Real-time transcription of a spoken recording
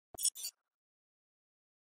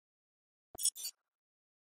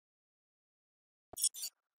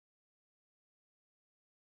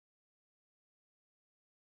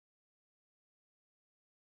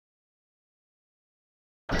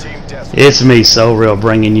It's me, So Real,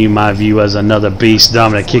 bringing you my view as another beast,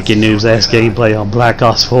 dominant kicking noobs ass gameplay on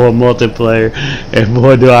BlackOps4 multiplayer. And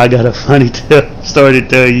boy, do I got a funny story to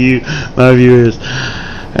tell you, my viewers.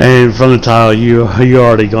 And from the title, you're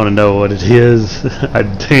already gonna know what it is. A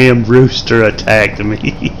damn rooster attacked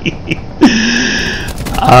me.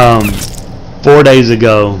 4 days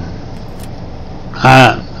ago,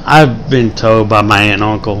 I've been told by my aunt and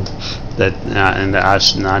uncle that, and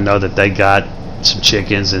I know that they got some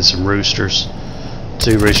chickens and some roosters,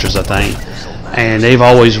 2 roosters I think, and they've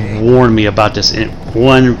always warned me about this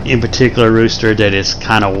one in particular rooster that is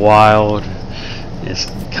kind of wild, it's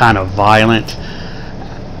kind of violent.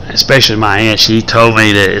 Especially my aunt, she told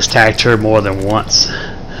me that it's attacked her more than once,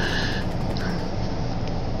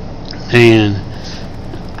 and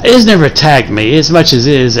it's never attacked me as much as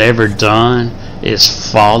it has ever done.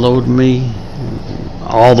 It's followed me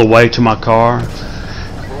all the way to my car.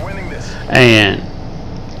 And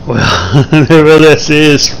well, this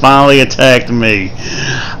is finally attacked me.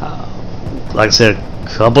 Like I said, a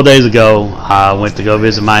couple days ago, I went to go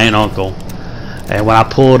visit my aunt and uncle, and when I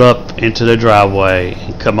pulled up into the driveway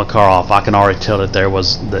and cut my car off, I can already tell that I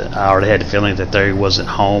already had the feeling that they wasn't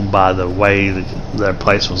home by the way their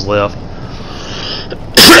place was left.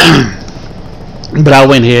 But I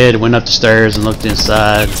went ahead, went up the stairs, and looked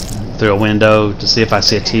inside through a window to see if I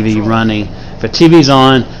see a TV running. If a TV's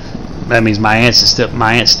on, that means my aunt's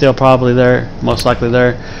still probably there, most likely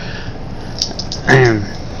there.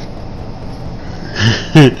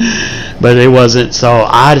 But it wasn't, so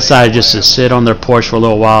I decided just to sit on their porch for a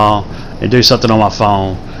little while and do something on my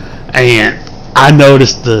phone. And I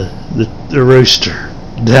noticed the rooster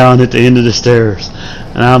down at the end of the stairs,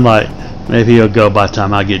 and I'm like, maybe he'll go by the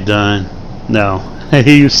time I get done. No,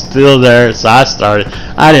 he was still there, so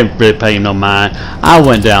I didn't really pay him no mind. I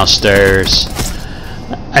went downstairs,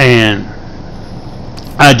 and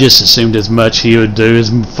I just assumed as much he would do as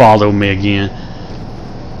follow me again.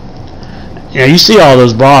 Yeah, you see all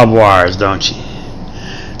those barbed wires, don't you?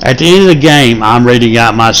 At the end of the game, I'm reading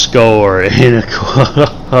out my score, and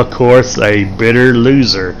of course, a bitter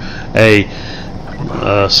loser, a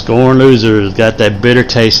scorned loser, has got that bitter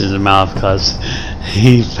taste in his mouth because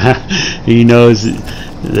he knows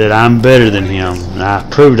that I'm better than him. And I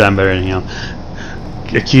proved I'm better than him.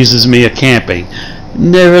 Accuses me of camping.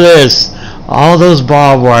 Nevertheless, all those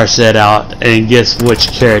barbed wire set out, and guess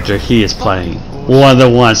which character he is playing? One of the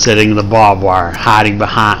ones setting the barbed wire, hiding,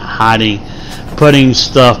 putting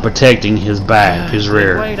stuff protecting his back, his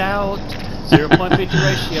rear. Wait out. 0.50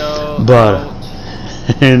 ratio. But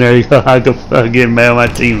and there you go. I go get mad at my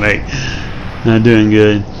teammate. Not doing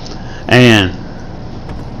good. And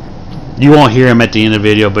you won't hear him at the end of the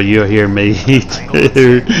video, but you'll hear me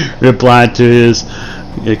reply to his,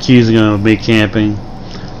 accusing him of me camping.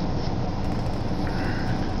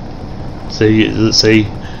 See.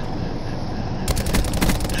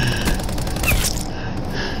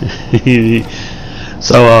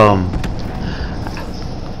 So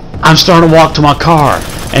I'm starting to walk to my car,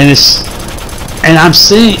 and it's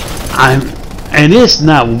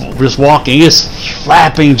not just walking, it's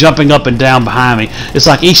flapping, jumping up and down behind me. It's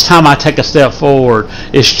like each time I take a step forward,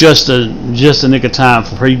 it's just a nick of time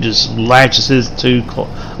for he just latches his two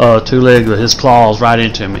legs with his claws right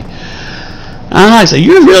into me. And I say,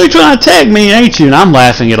 "You're really trying to attack me, ain't you?" And I'm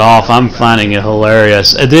laughing it off. I'm finding it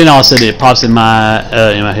hilarious. And then all of a sudden it pops in my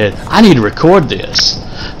head, I need to record this.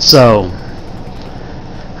 So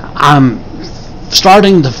I'm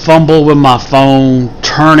starting to fumble with my phone,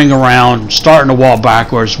 turning around, starting to walk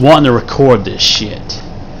backwards, wanting to record this shit.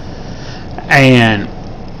 And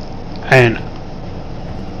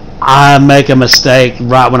I make a mistake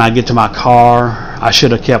right when I get to my car. I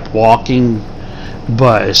should have kept walking.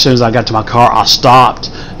 But as soon as I got to my car, I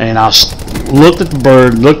stopped and I looked at the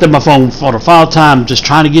bird, looked at my phone for the final time, just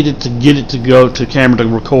trying to get it to go to camera to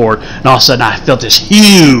record. And all of a sudden, I felt this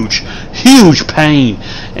huge pain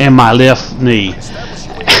in my left knee.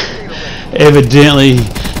 Evidently,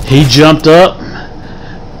 he jumped up,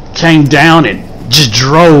 came down, and just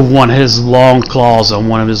drove one of his long claws on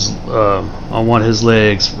one of his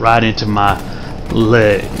legs right into my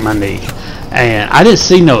knee. And I didn't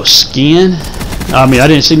see no skin. I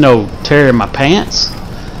didn't see no tear in my pants,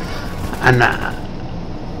 and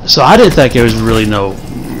so I didn't think it was really no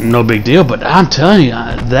big deal. But I'm telling you,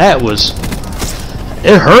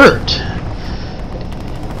 it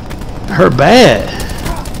hurt bad.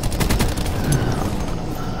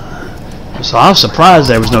 So I was surprised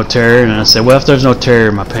there was no tear, and I said, well, if there's no tear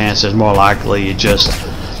in my pants, there's more likely it just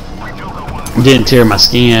didn't tear my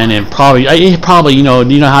skin, and probably you know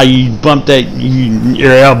how you bump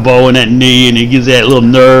your elbow and that knee and it gives that little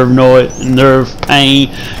nerve pain.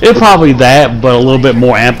 It probably that, but a little bit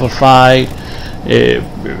more amplified.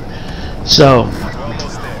 So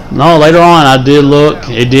no, later on I did look.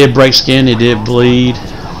 It did break skin. It did bleed.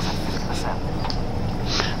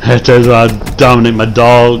 That's why I dominate my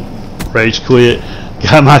dog. Rage quit.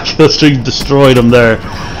 Got my kill streak, destroyed him there.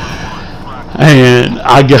 And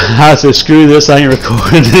I said, screw this, I ain't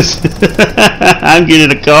recording this. I'm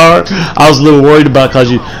getting a car. I was a little worried about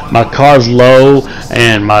because my car's low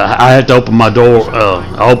and I had to open my door.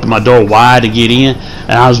 I opened my door wide to get in,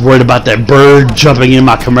 and I was worried about that bird jumping in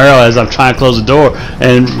my Camaro as I'm trying to close the door.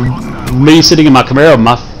 And me sitting in my Camaro,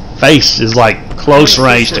 my face is like close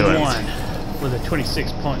range to it. With a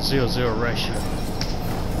 26.00 ratio.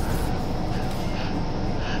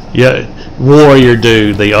 Yeah, Warrior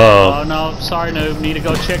dude. Oh no, sorry noob. Need to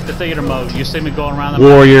go check the theater mode. You see me going around the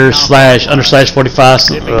Warrior //45.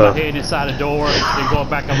 Dipping my head inside a door, then going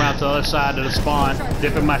back around to the other side of the spawn.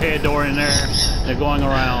 Dipping my head door in there, then going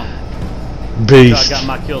around. Beast. So I got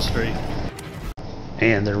my kill streak.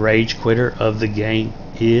 And the rage quitter of the game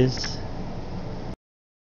is.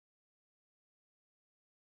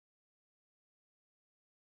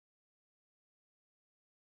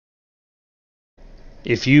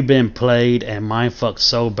 If you've been played and mindfucked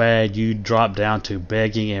so bad you drop down to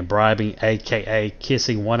begging and bribing, aka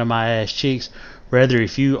kissing one of my ass cheeks, whether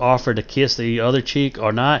if you offer to kiss the other cheek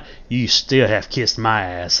or not, you still have kissed my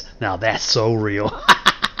ass. Now that's so real.